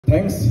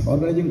Thanks,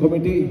 organizing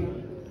committee,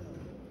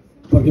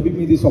 for giving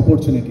me this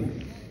opportunity,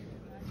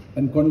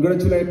 and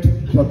congratulate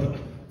for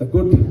the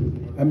good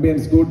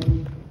ambience,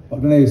 good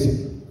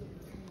organization.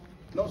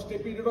 Now,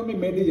 Stapedotomy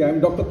made I am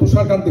Dr.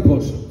 Tushar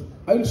Ghosh.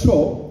 I will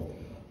show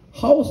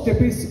how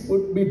stapes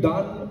would be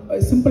done,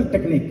 a simple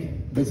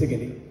technique,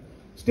 basically.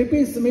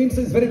 Stapes means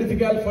it's very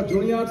difficult for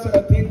juniors.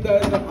 I think there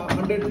is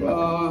 100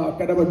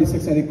 cadaver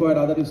dissection required,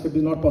 other step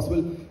is not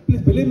possible. Please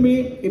believe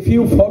me, if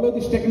you follow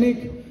this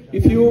technique,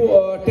 if you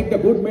take the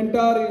good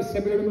mentor,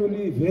 Stapedotomy will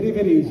be very,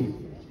 very easy.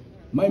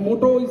 My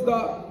motto is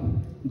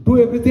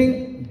do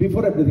everything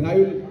before everything. I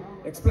will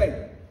explain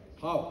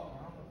how.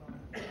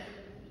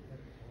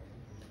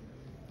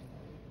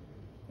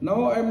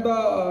 Now I am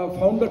the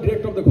founder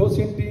director of the Ghosh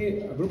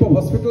CNT group of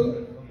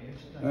hospital,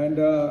 and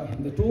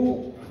the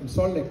two in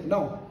Salt Lake.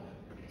 Now,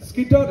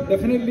 skitter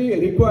definitely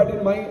required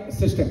in my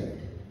system.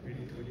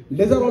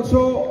 Laser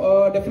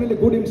also definitely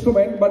good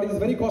instrument, but it is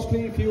very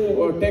costly if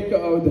you take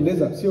the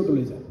laser, CO2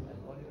 laser.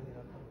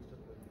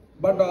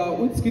 But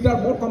with skitter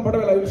more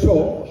comfortable, I will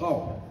show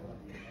how.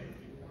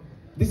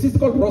 This is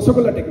called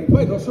Rasagolla technique.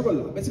 Why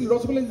Rasagolla? Basically,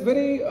 Rasagolla is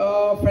very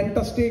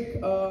fantastic,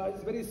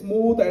 it's very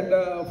smooth and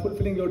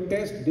fulfilling your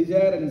taste,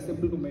 desire, and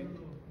simple to make.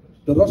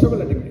 The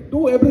Rasagolla technique.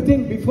 Do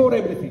everything before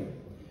everything.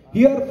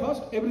 Here,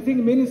 first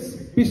everything means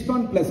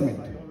piston placement,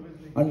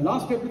 and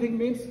last everything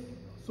means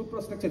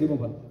suprastructure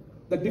removal.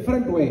 The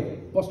different way,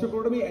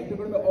 posteriortomy,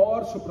 anteriortomy,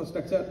 or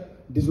suprastructure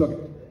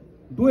dislocate.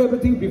 Do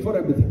everything before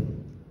everything.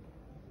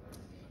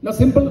 Now,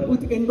 simple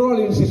with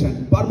endoral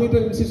incision,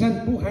 parameter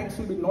incision, 2 hands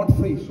will be not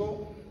free.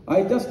 So,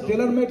 I just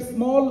tailor-made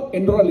small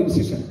endoral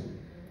incision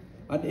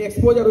and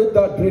exposure with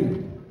the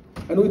drill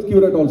and with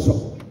curette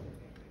also.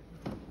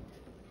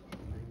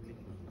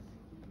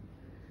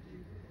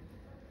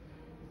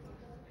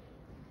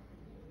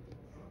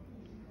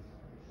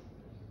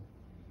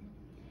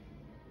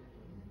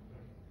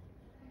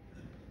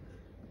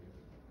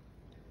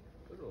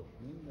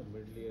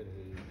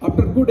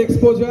 After good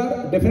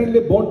exposure, definitely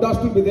bone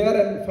dust will be there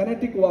and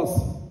phanetic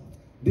was.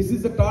 This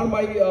is the term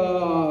I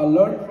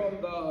learned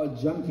from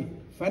the junkie.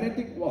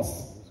 Phanetic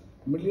was.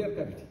 Middle ear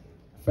cavity.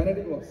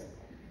 Phanetic was.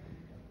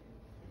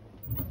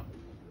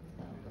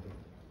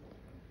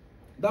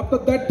 After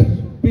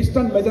that,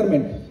 piston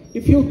measurement.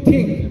 If you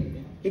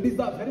think it is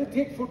a very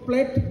thick foot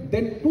plate,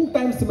 then 2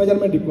 times the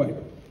measurement required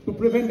to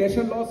prevent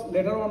pressure loss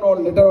later on or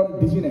later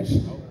on dizziness.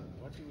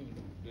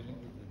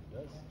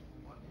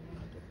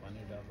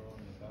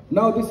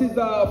 Now this is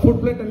the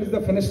foot plate and this is the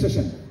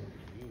fenestration.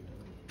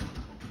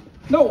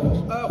 Now,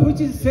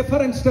 which is safer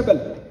and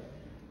stable?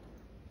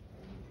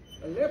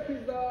 Left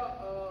is the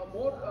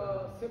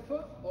more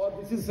safer, or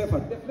this is safer?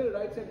 Definitely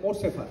right side more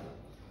safer.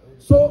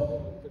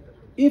 So,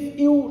 if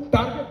you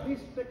target this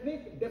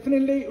technique,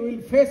 definitely you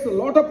will face a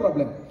lot of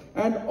problem.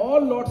 And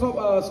all lots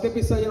of step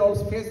surgeons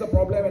also face the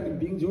problem, and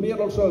being junior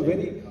also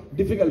very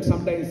difficult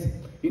sometimes.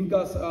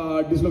 Incus,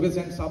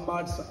 dislocation,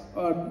 submerge,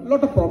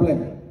 lot of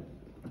problem.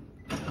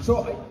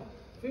 So I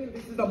feel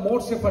this is the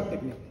more safer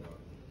technique.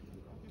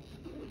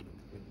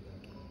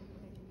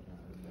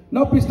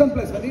 Now piston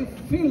placement. You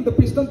feel the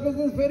piston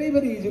placement is very,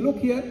 very easy. Look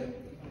here,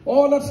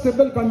 all are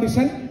stable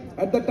condition.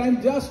 At the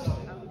time, just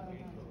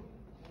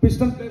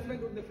piston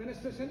placement with the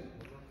fenestration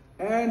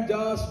and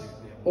just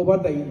over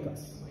the incus.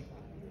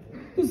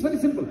 This is very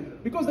simple,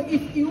 because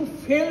if you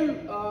fail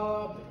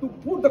to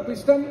put the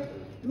piston,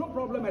 no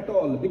problem at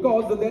all,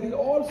 because there is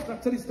all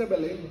structure is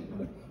stable.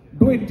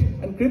 Do it,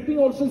 and crimping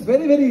also is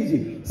very, very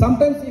easy.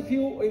 Sometimes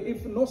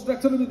if no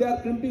structure will be there,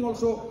 crimping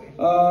also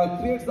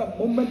creates the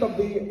movement of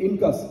the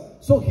incus.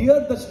 So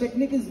here this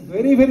technique is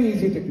very, very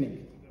easy technique.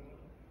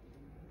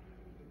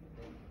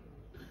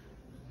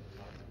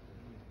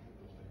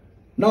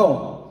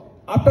 Now,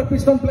 after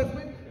piston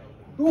placement,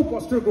 do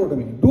posterior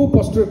corotomy. Do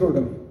posterior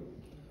corotomy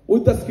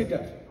with the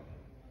skitter.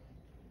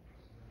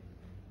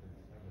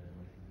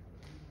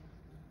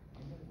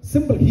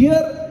 Simple.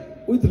 Here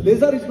with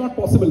laser is not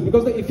possible,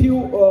 because if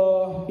you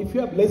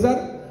have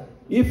laser,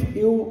 if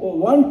you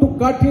want to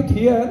cut it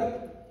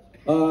here,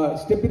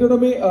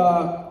 stapedotomy,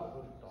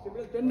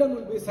 stapedotomy tendon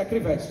will be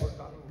sacrificed.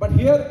 But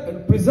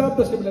here, preserve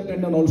the stapedotomy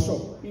tendon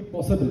also, if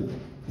possible.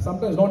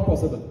 Sometimes not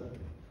possible.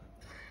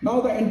 Now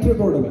the anterior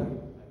corotomy.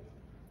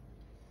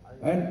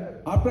 And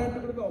after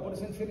anterior corotomy,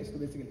 operation finished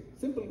basically.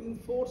 Simple, in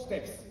 4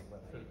 steps.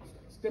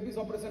 Step is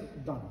operation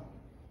done.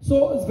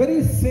 So it's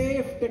very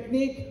safe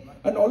technique,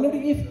 and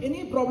already if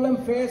any problem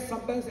faced,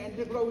 sometimes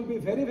anterior crura will be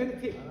very, very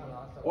thick.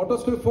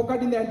 Otosclerosis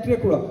focused in the anterior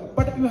crura.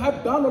 But you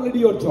have done already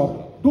your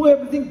job. Do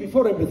everything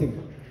before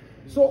everything.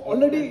 So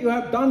already you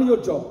have done your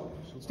job.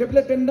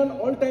 Stapedotomy tendon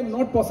all time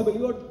not possible.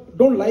 You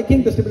don't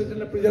liking the stapedotomy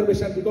tendon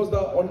preservation, because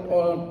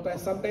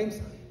sometimes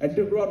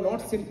anterior crura are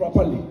not seen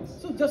properly.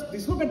 So just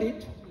dislocate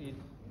it,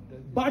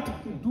 but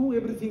do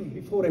everything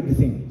before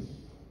everything.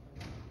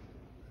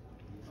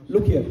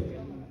 Look here.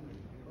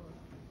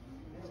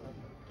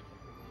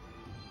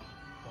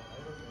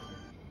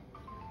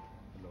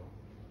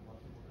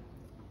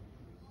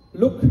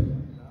 Look,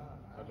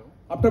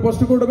 after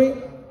posterior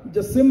corotomy,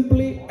 just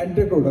simply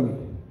anterior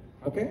corotomy.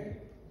 Okay?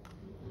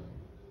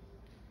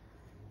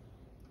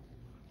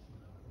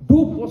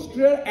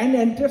 posterior and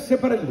anterior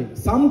separately.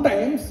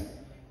 Sometimes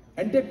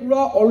anterior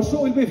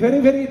also will be very,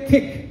 very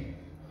thick.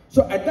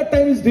 So at that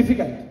time it's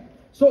difficult.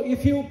 So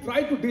if you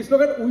try to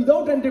dislocate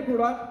without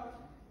anterior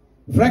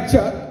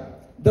fracture,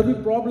 there will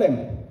be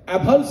problem.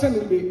 Avulsion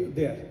will be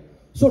there.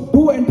 So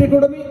do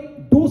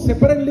anteriortomy, do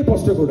separately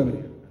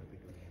posteriortomy.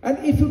 And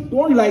if you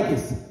don't like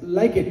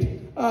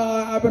it,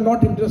 I'm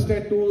not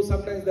interested to,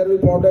 sometimes there will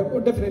be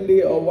problem,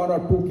 definitely one or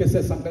two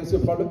cases, sometimes you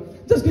problem,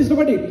 just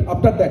dislocate it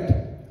after that.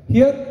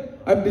 Here,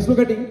 I'm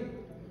dislocating.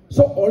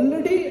 So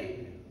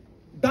already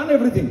done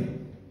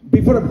everything,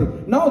 before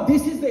everything. Now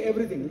this is the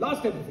everything,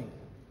 last everything.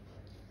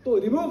 So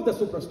remove the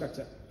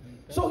superstructure.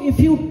 So if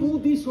you do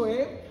this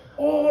way,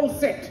 all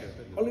set,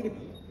 already,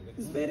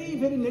 it's very,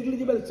 very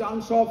negligible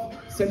chance of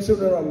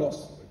sensorineural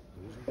loss.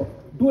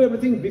 Do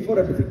everything before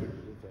everything.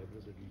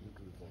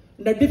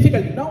 The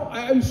difficulty. Now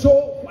I will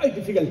show why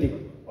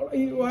difficulty.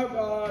 You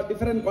have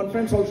different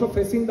conference also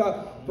facing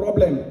the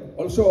problem,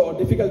 also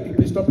difficulty,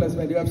 piston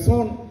placement. You have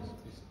shown,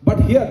 but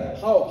here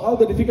how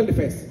the difficulty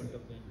face.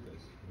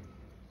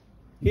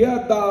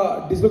 Here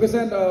the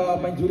dislocation,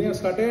 my junior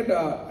started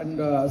and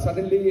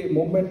suddenly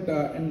movement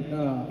and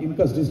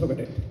incus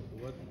dislocated.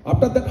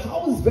 After that,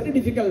 how is very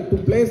difficult to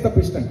place the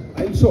piston.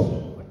 I will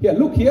show. Here,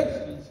 look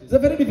here. It's a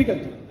very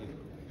difficult.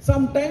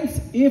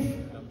 Sometimes if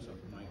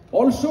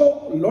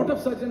also, a lot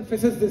of surgeon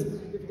faces this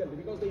difficulty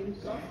because the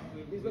incus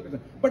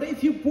dislocation. But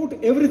if you put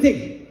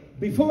everything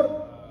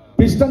before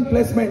piston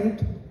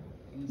placement,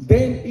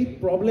 then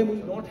it problem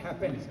will not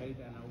happen.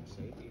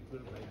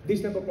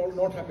 This type of problem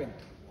will not happen.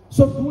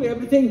 So do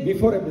everything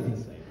before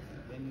everything.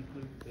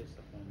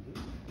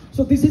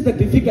 So this is the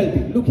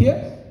difficulty. Look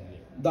here,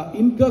 the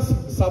incus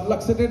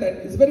subluxated and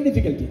it's very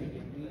difficult.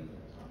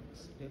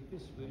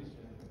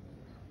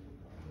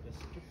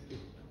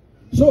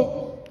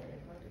 So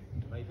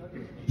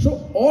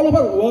all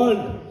over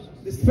world,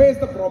 this face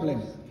the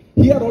problem.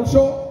 Here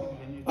also,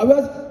 I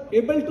was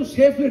able to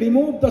safely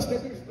remove the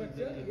stapedic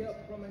structure here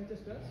from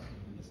Manchester.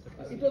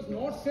 It was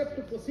not safe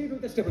to proceed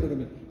with the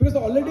stapedotomy because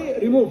already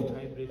removed.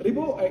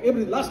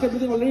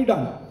 Everything already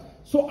done.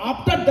 So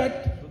after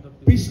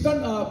that,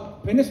 piston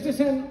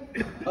fenestration,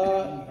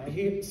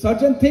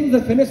 surgeon thinks the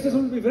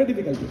fenestration will be very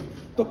difficult.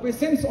 So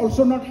patients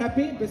also not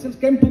happy. Patients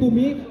came to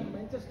me from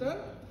Manchester,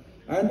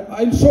 and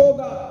I'll show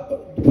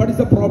what is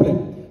the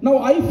problem. Now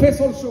I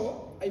face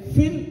also, I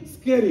feel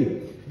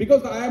scary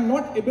because I am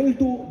not able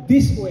to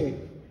this way.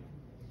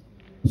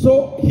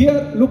 So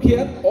here, look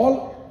here,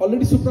 all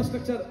already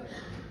superstructure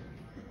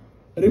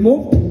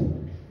removed.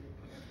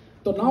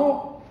 So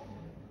now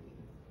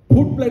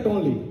foot plate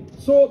only.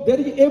 So there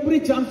is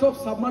every chance of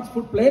submerged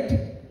foot plate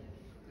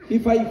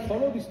if I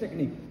follow this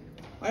technique.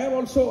 I am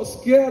also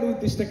scared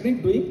with this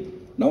technique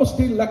doing. Now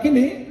still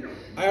luckily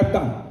I have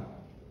done.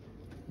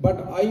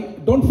 But I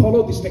don't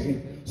follow this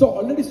technique. So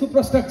already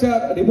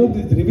superstructure removed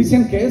with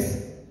revision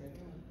case.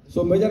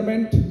 So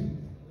measurement,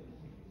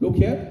 look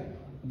here,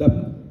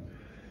 the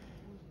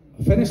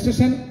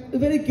fenestration,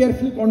 very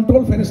carefully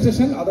control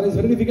fenestration, otherwise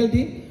very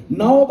difficulty.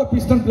 Now the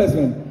piston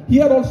placement.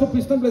 Here also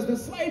piston placement,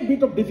 slight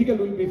bit of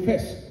difficulty will be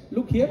faced.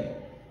 Look here,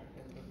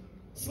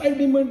 slight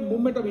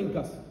movement of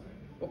incus.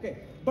 Okay,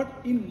 but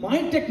in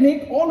my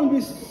technique, all will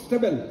be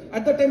stable.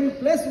 At the time you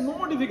place,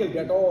 no difficulty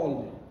at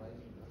all.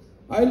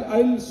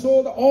 I'll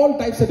show all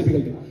types of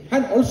difficulty.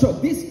 And also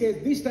this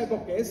case, this type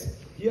of case,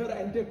 here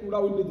anterior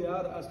cuda will be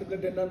there, stapler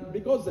tendon,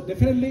 because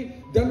definitely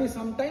there will be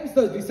sometimes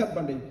the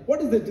disadvantage.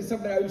 What is the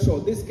disadvantage? I will show.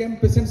 This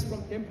patients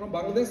came from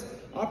Bangladesh.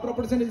 After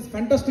operation is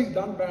fantastic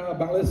done by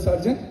Bangladesh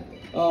surgeon.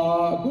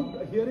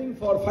 Good hearing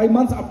for 5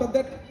 months. After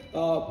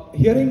that,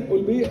 hearing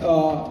will be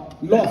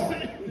lost.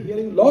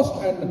 Hearing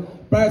lost and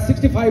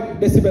 65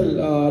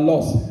 decibel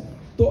loss.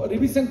 So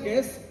revision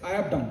case I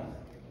have done.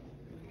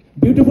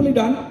 Beautifully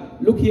done.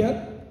 Look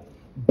here.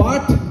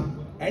 But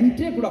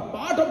anterior cuda,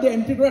 part of the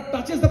anterior cuda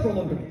touches the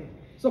promontory.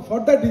 So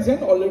for that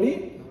reason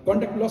already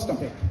contact loss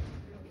started.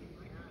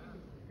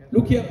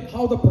 Look here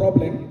how the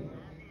problem.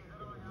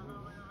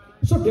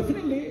 So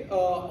definitely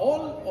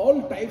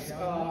all types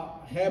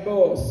have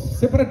a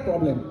separate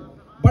problem,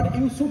 but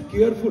you should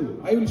careful.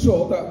 I will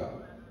show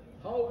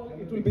how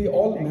it will be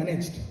all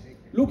managed.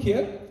 Look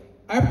here,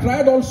 I have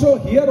tried also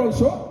here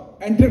also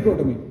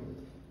anterior,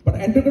 but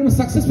anterior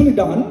successfully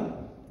done.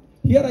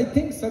 Here I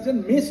think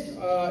surgeon missed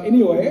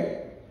anyway.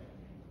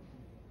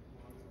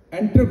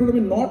 Anterior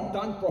not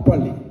done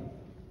properly.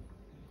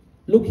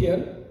 Look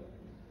here.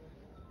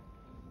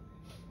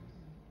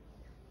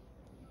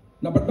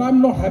 Now, but now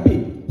I'm not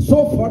happy.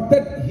 So for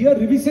that here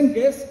revision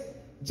case,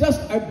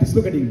 just I'm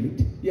dislocating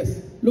it.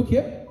 Yes, look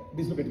here,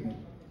 dislocating it.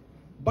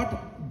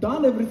 But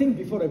done everything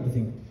before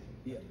everything.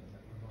 Here.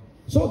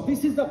 So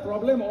this is the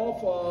problem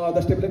of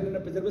the stapler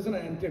tendon preservation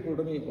and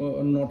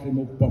anterior not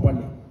removed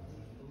properly.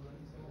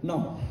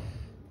 Now,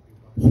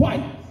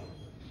 why?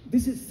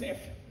 This is safe.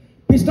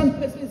 Piston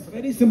placement is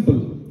very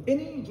simple.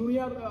 Any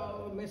junior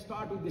may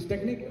start with this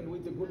technique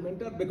with a good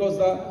mentor because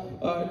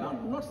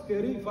not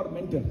scary for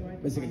mentor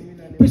basically.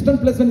 Piston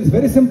placement is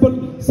very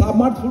simple.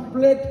 Submerged foot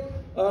plate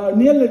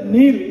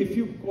kneel if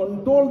you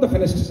control the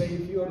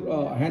fenestration, if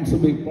your hands will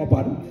be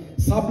proper.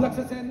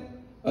 Subluxation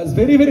is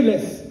very, very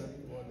less.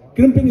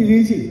 Crimping is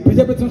easy.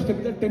 Preservation of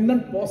stapedial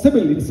tendon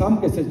possible in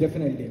some cases,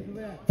 definitely.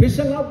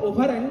 Facial nerve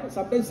overhang,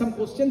 sometimes some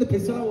question, the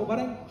facial nerve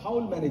overhang, how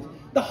will manage?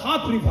 The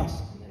half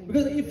reverse.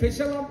 Because if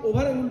facial nerve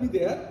overhang will be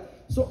there,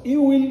 so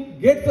you will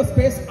get the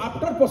space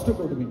after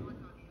postectomy.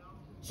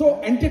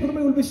 So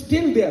anteectomy will be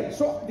still there.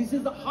 So this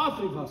is the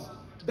half reverse.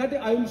 That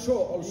I will show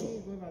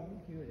also.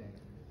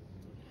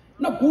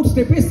 Now good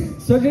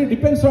stapes surgery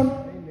depends on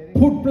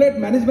foot plate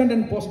management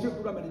and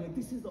posterior management.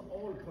 This is the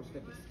all for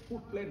stapes.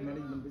 Foot plate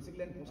management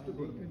basically and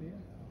posterior.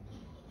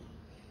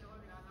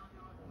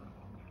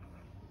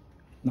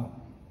 Now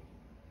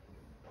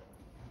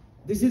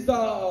this is the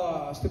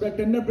stapedial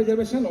tendon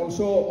preservation.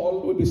 Also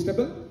all will be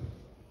stable.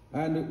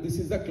 And this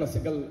is the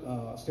classical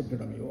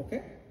stapedotomy.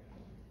 Okay.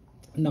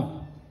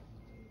 Now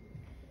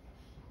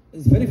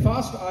it's very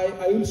fast.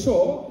 I will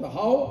show the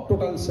how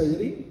total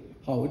surgery,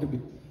 how it will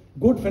be.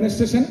 Good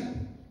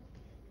fenestration.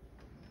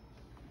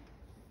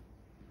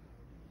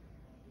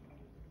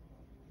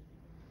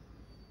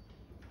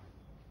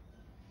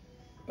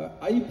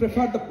 I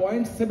prefer the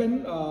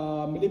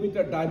 0.7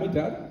 millimeter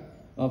diameter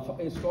of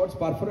a Storz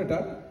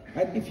perforator,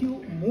 and if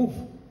you move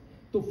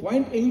to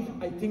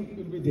 0.8, I think it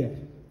will be there.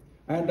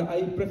 And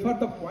I prefer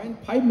the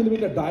 0.5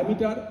 millimeter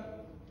diameter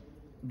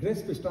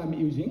grace piston I am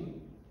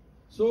using.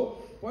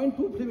 So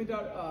 0.2 millimeter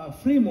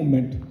free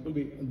movement will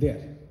be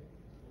there.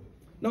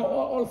 Now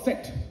all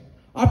set.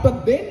 After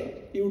then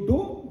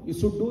you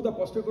should do the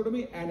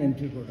postectomy and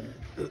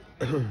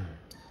anteectomy.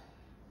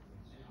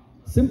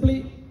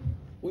 Simply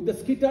with the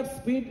skitter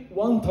speed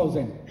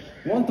 1000.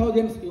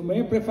 1000 you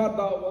may prefer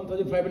the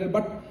 1500,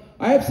 but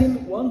I have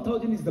seen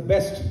 1000 is the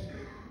best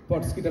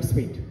for skitter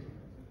speed.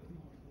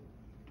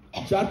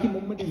 Jerky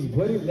movement is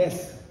very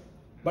less,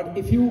 but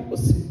if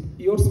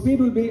your speed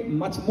will be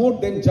much more,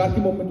 then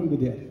jerky movement will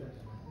be there.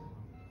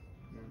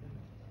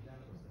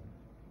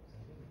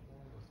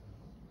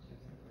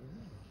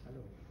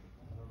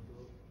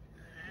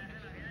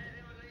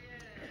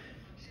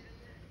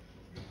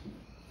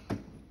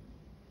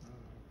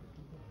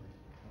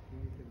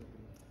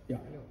 Yeah.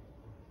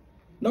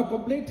 Now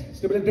complete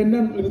stapedial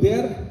tendon will be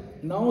there.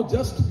 Now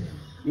just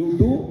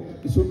you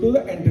should do the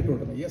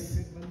anteectomy.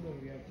 Yes.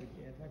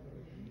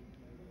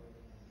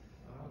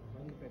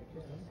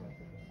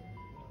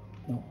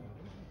 Now,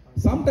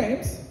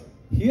 sometimes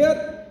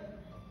here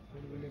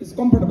is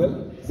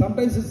comfortable.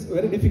 Sometimes it's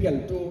very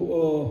difficult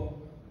to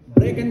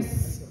break and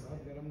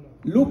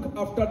look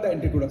after the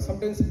anteectomy.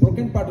 Sometimes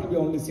broken part will be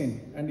only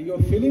seen, and your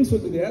feelings will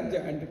be there. The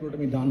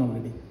anteectomy done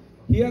already.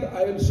 Here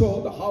I will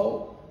show the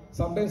how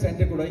sometimes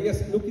anteectomy.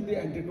 Yes, look in the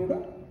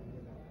anteectomy,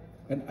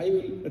 and I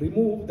will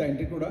remove the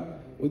anteectomy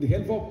with the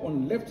help of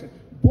on left.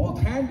 Both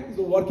hand is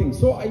working,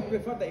 so I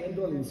prefer the end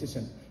roll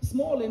incision.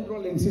 Small end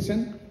roll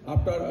incision.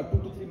 After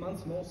 2 to 3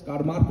 months, no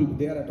scar mark will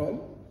be there at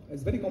all.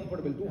 It's very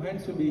comfortable. 2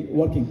 hands will be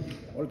working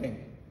all time.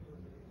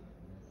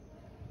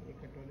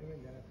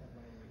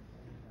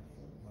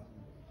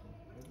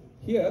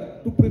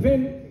 Here, to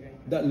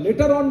prevent the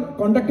later on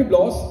conductive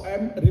loss, I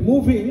am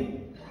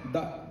removing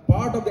the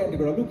part of the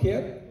anteectomy. Look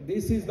here.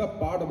 This is the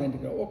part of the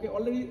anteectomy. Okay,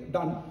 already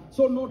done.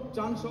 So no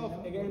chance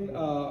of again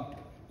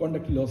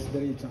conductive loss.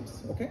 There is a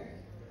chance. Okay.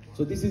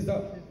 So this is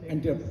the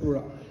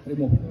anteectomy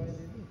removed.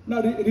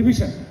 Now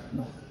revision.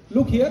 Now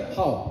look here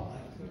how.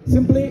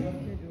 Simply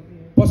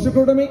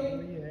postectomy.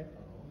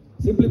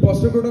 Simply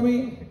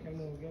postectomy.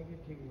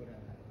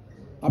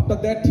 After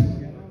that,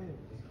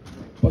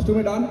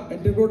 postectomy done.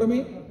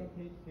 Anteectomy.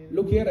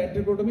 Look here,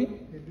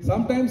 anteectomy.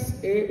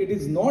 Sometimes it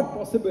is not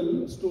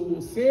possible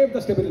to save the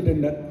stapedial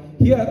tendon.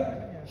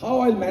 Here,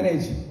 how I'll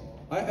manage?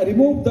 I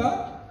remove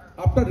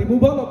after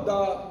removal of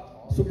the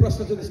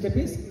suprastructural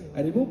stapes,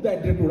 I remove the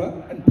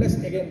anteectomy and place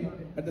again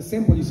at the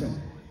same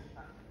position.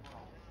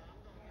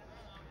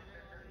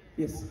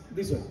 Yes,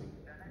 this way.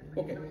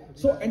 Okay.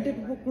 So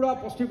anteectomy,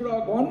 posterior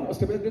are gone,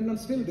 stapedial tendon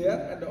still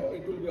there, and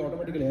it will be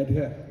automatically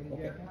adhere.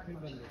 Okay.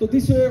 So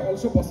this way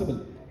also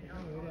possible.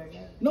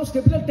 Now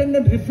stapedial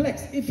tendon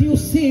reflex. If you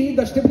see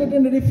the stapedial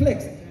tendon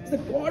reflex, the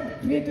God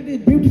created a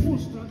beautiful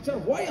structure.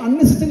 Why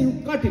unnecessary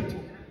you cut it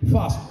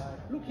fast?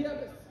 Look here.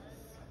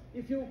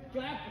 If you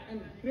clap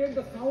and create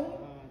the sound,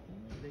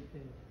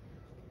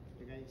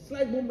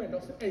 slight movement.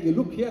 You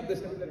look here, the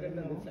stapedial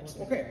tendon reflex.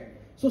 Okay.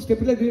 So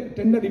stapedial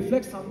tendon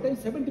reflex sometimes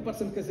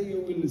 70% cases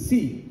you will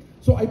see.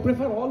 So I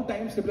prefer all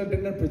times stapedial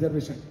tendon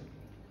preservation.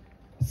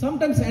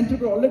 Sometimes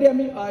anteectomy, already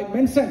I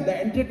mentioned the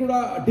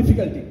anteectomy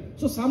difficulty.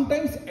 So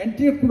sometimes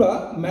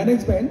anteectomy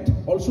management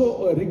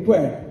also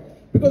required,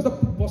 because the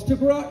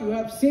posterior you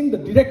have seen the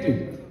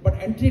directly, but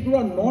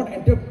anteectomy not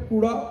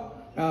anteectomy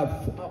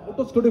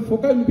otosclerotic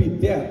foci will be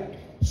there.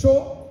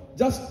 So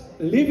just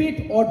leave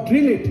it or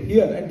drill it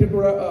here.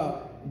 Anteectomy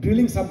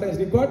drilling sometimes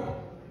required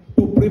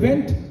to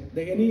prevent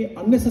any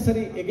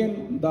unnecessary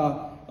again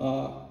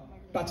the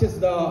touches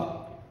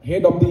the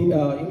head of the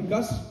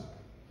incus.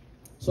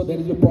 So there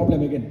is a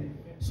problem again.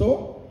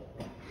 So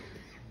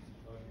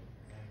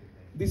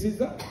this is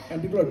the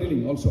anteectomy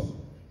drilling also.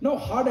 Now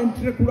hard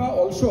anterior cruda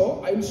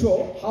also I will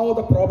show how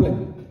the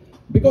problem,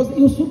 because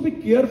you should be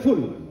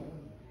careful.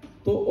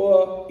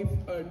 So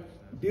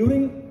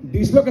during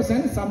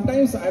dislocation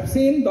sometimes I have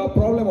seen the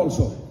problem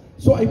also.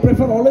 So I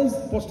prefer always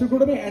posterior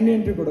crudotomy and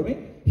anterior crudotomy.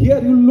 Here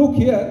you look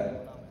here,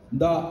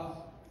 the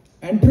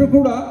anterior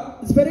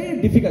cruda is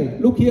very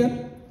difficult. Look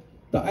here,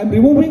 I am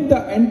removing the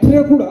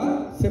anterior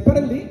cruda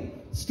separately.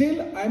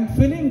 Still I am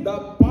feeling the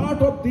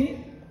part of the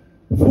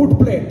foot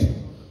plate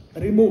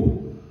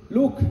remove.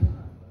 Look,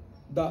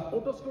 the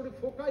otosclerotic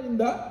foci in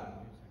the.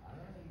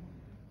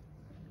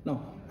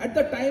 Now at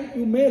the time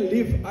you may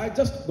leave. I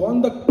just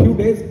gone the few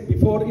days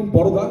before in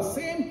Baroda.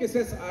 Same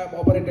cases I have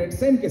operated.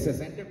 Same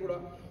cases. Anterior cruda,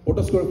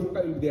 otosclerotic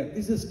foci will be there.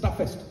 This is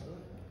toughest.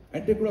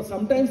 Anterior cruda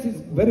sometimes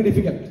is very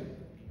difficult.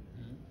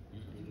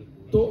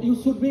 So you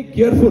should be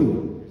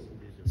careful.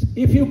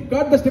 If you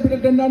cut the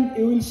stapedial tendon,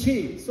 you will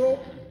see. So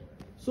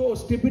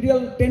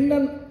stapedial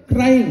tendon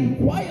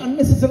crying. Why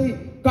unnecessary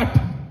cut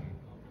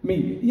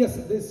me? Yes,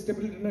 this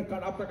stapedial tendon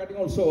cut after cutting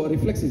also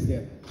reflex is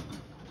there.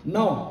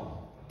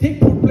 Now, thick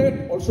foot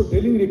plate also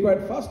drilling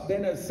required first,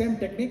 then a same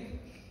technique.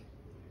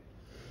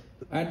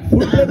 And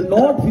foot plate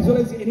not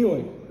visualized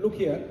anyway. Look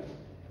here.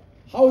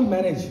 How we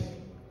manage?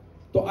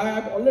 So I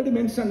have already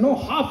mentioned no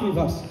half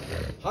reverse.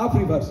 Half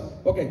reverse.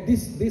 Okay,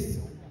 this.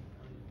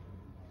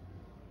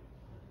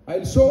 I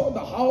will show the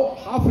how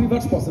half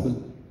reverse possible.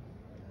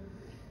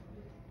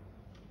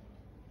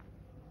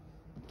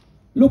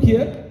 Look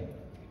here,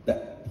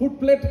 the foot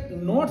plate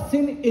not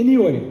seen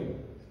anyway.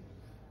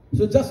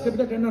 So just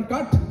stapedial tendon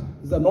cut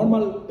is the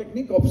normal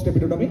technique of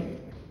stapedotomy.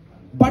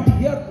 But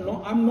here,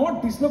 no, I am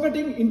not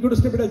dislocating into the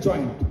stapedial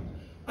joint.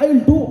 I will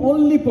do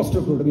only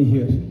posterior crudotomy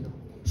here.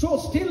 So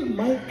still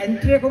my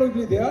anterior crudotomy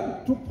will be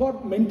there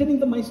for maintaining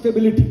my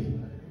stability.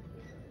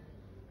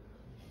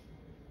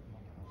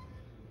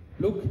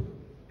 Look.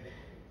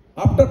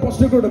 After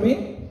posterior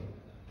crudotomy,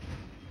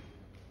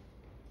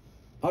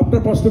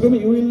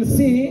 you will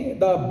see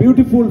the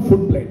beautiful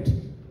foot plate.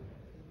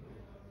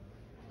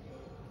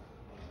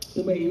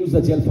 You may use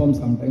the gel form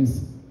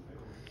sometimes.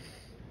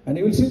 And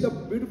you will see the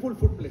beautiful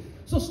foot plate.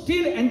 So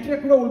still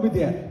anterior cruda will be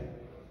there.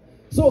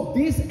 So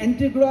this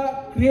anterior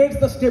cruda creates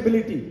the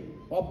stability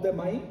of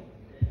my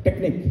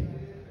technique.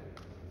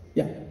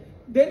 Yeah.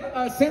 Then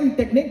same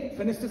technique,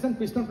 fenestration,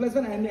 piston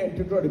placement and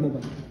anterior cruda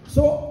removal.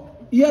 So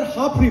here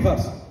half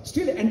reverse,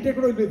 still anterior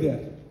cruda will be there.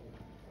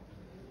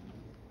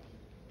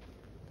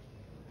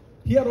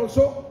 Here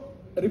also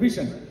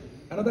revision.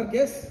 Another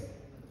case,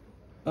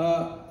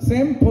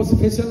 same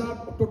facial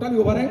nerve totally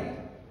overhang,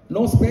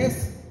 no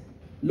space.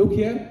 Look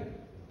here,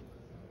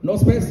 no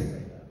space.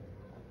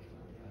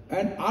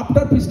 And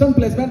after piston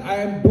placement, I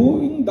am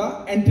doing the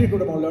anterior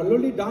crudotomy.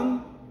 Already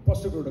done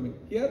posterior crudotomy.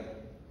 Here,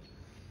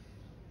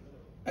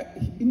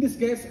 in this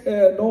case,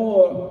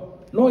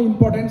 no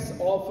importance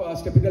of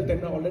stapedial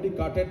tendon already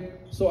cutted,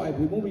 so I am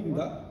removing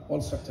the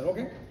all structure.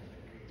 Okay.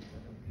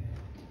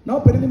 Now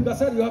perilimb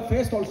gusser, you have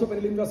faced also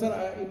perilimb gusser.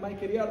 In my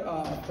career,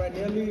 by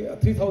nearly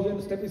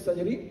 3,000 stapes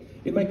surgery.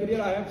 In my career,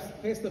 I have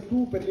faced the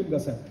 2 perilimb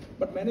gusser,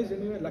 but managed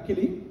anyway.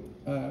 Luckily,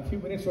 a few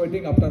minutes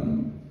waiting after.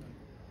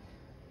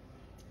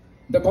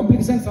 The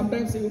complication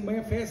sometimes you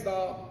may face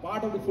the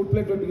part of the foot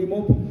plate will be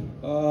removed.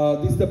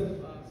 This is the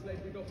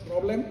slight bit of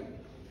problem.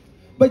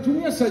 By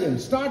junior surgeon,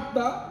 start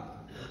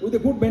with a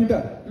good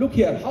mentor. Look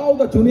here, how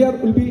the junior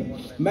will be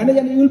managed,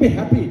 and you will be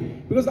happy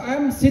because I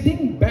am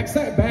sitting back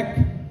set,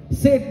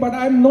 but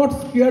I am not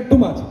scared too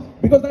much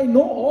because I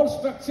know all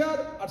structure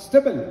are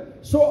stable.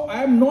 So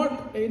I am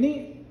not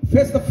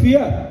face the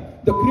fear,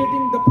 the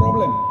creating the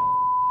problem.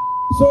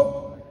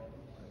 So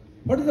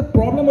what is the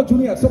problem of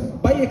junior? So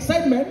by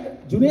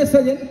excitement, junior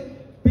surgeon,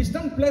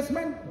 piston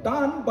placement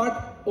done,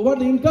 but over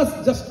the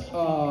incus just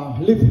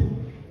leave.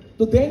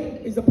 So then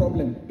is the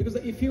problem, because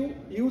if you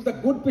use the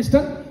good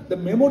piston, the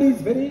memory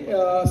is very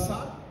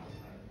sharp.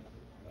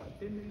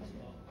 10 minutes.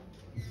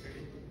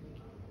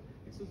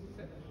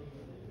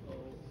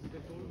 They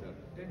told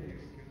 10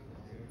 minutes.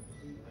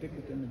 Take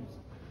the 10 minutes.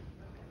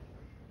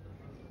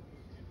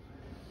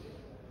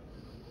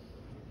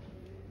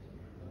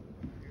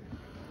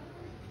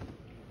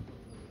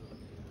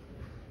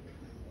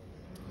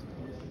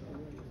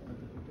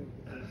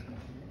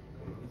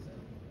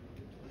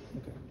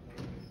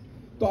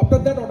 So after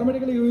that,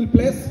 automatically you will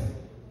place.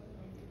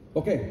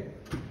 Okay.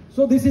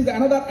 So this is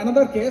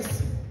another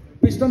case,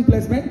 piston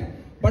placement.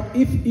 But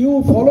if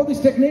you follow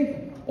this technique,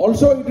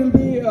 also it will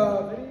be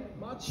very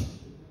much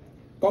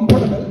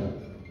comfortable.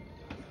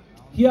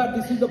 Here,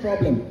 this is the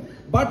problem.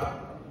 But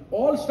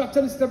all structure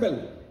is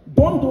stable.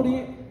 Don't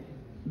worry.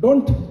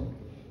 Don't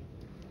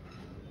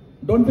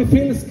be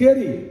feel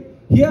scary.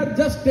 Here,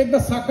 just take the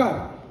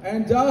sucker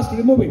and just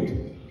remove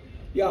it.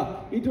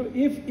 Yeah.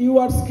 If you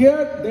are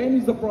scared, then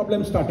is the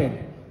problem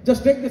started.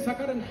 Just take the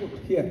sucker and put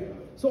here.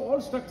 So all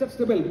structure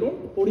stable.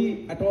 Don't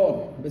worry at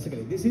all.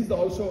 Basically, this is the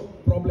also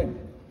problem.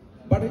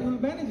 But you will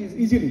manage it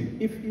easily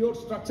if your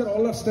structure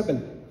all are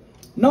stable.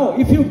 Now,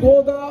 if you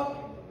go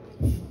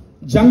the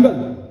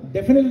jungle,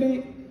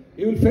 definitely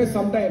you will face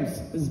sometimes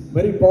is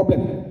very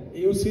problem.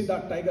 you see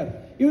that tiger,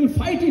 you will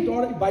fight it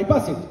or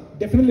bypass it.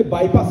 Definitely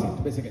bypass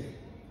it, basically.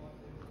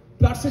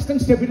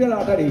 Persistent stapedotal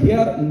artery,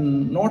 here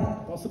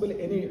not possible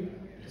any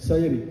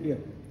surgery here.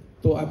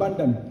 So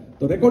abandon.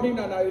 So recording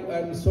and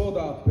I will show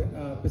the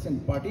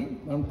patient party.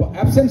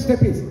 Absent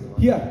step is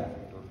here.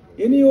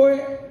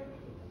 Anyway,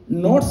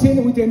 not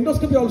seen with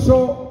endoscopy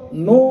also,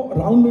 no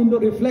round window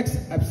reflex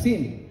I have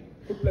seen.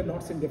 Foot plate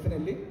not seen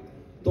definitely.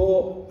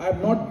 So I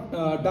have not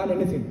done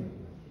anything.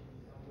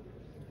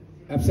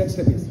 Absent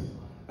step is.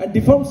 And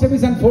deformed step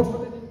is and force.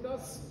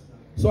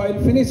 So I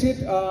will finish it,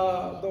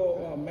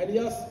 the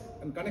malleus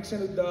and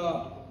connection with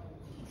the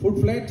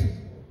foot plate.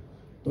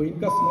 So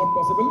incus not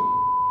possible.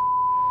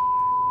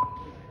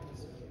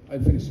 I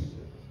will finish.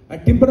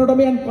 And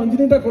tympanotomy and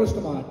congenital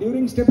cholestoma.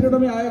 During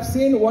stapedotomy, I have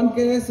seen one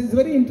case is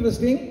very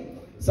interesting.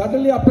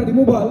 Suddenly after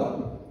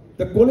removal,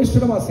 the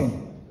cholestoma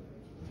seen.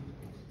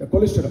 The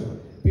cholestoma,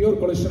 pure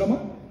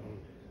cholestoma.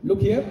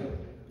 Look here,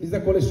 this is the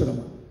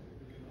cholestoma.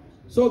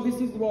 So this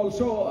is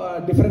also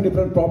a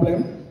different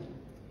problem.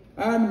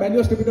 And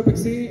manual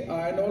stapedopexy,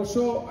 and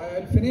also I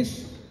will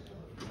finish.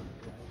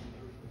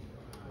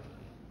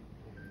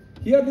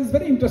 Here, this is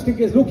very interesting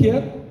case. Look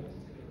here,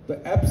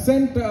 the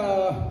absent.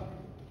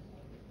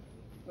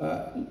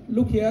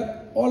 Look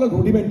here, all are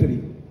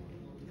rudimentary.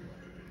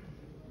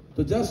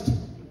 So just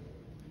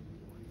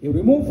you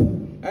remove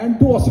and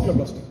do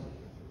osteoplasty.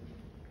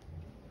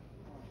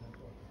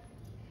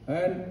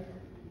 And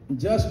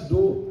just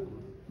doing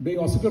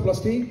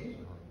osteoplasty.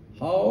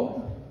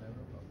 How?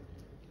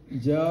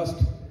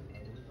 Just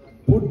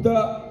put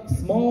the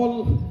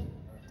small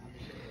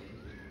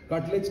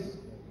cartilage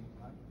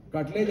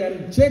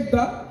and check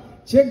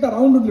the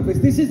round window reflex.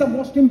 This is the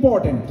most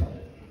important.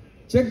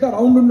 Check the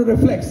round window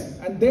reflex,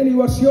 and then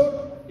you are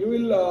sure you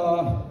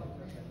will.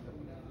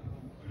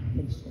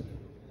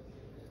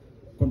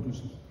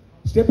 Conclusion.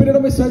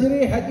 Stapedotomy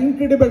surgery has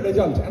incredible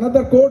results.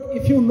 Another quote: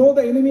 if you know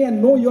the enemy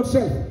and know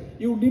yourself,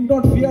 you need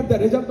not fear the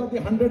result of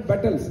the 100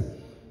 battles.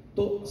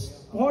 So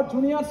for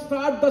juniors,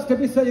 start the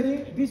stapes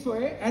surgery this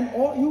way, and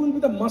you will be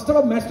the master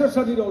of master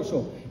surgery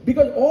also,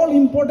 because all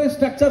important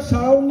structures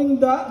surrounding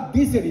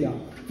this area,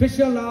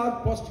 facial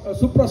nerve,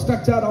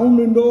 suprastructure, round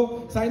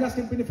window, sinus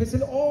tympani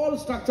facial, all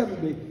structure will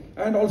be,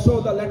 and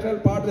also the lateral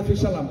part, the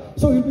facial nerve.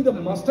 So you will be the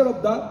master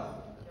of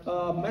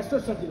the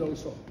master surgery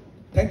also.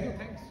 Thank you.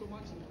 Thanks so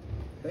much.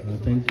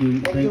 Thank you,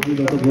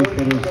 Dr. Ghosh,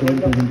 for your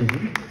excellent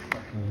presentation.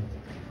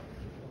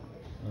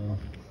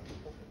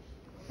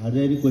 Are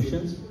there any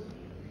questions?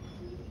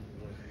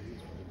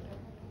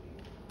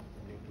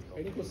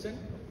 Any question?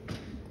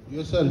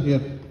 Yes, sir,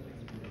 here.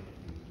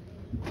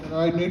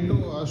 I need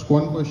to ask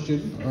one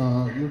question.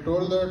 You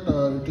told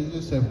that it is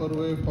a safer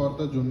way for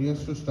the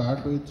juniors to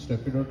start with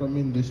stapedotomy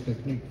in this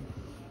technique,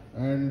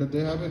 and they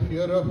have a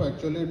fear of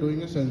actually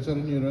doing a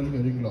sensorineural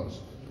hearing loss.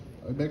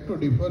 I beg to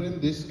differ in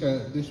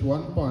this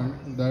one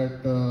point,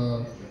 that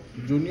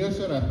juniors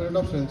are afraid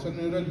of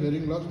sensorineural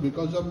hearing loss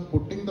because of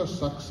putting the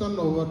suction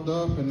over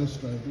the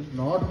fenestra. It is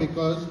not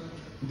because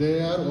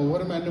they are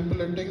over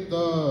manipulating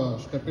the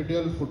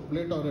stapedial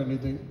footplate or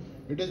anything.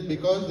 It is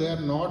because they are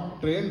not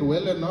trained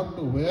well enough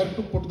to where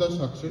to put the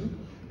suction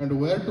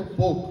and where to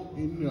poke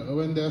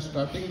when they are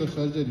starting the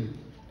surgery.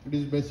 It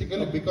is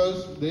basically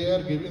because they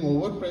are giving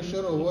over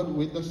pressure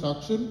with the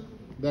suction.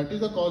 That is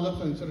the cause of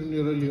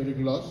sensorineural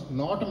hearing loss,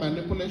 not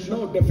manipulation.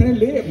 No,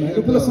 definitely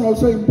manipulation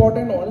also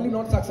important. Only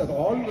not suction.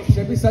 All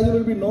stapes surgery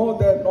will be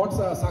that not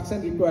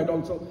suction required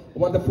also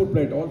over the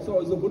footplate. Also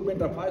is a good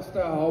mentor. First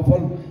of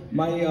all,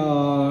 my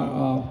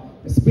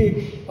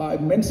speak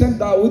mentioned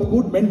with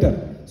good mentor.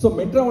 So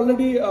mentor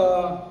already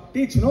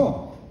teach,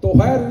 no? So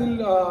where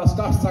will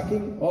start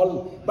sucking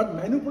all, but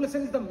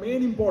manipulation is the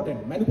main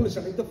important.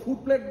 Manipulation. If the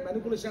footplate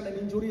manipulation and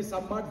injury is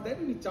submerged,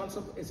 then the chance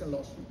of ACL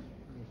loss.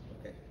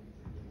 Okay.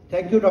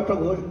 Thank you, Dr.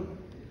 Ghosh.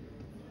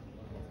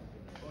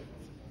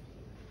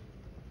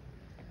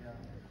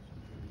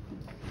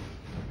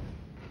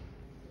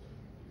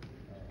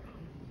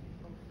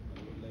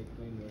 Like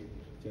to invite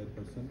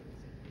chairperson,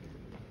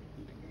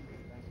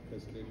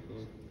 facilitate to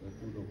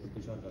Dr.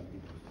 Tushar Gandhi.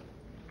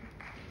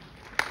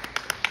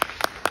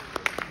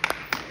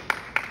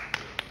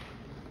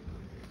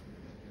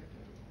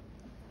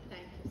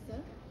 Thank you, sir.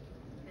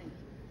 Thank you.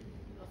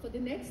 For the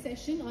next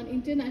session on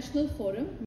International Forum.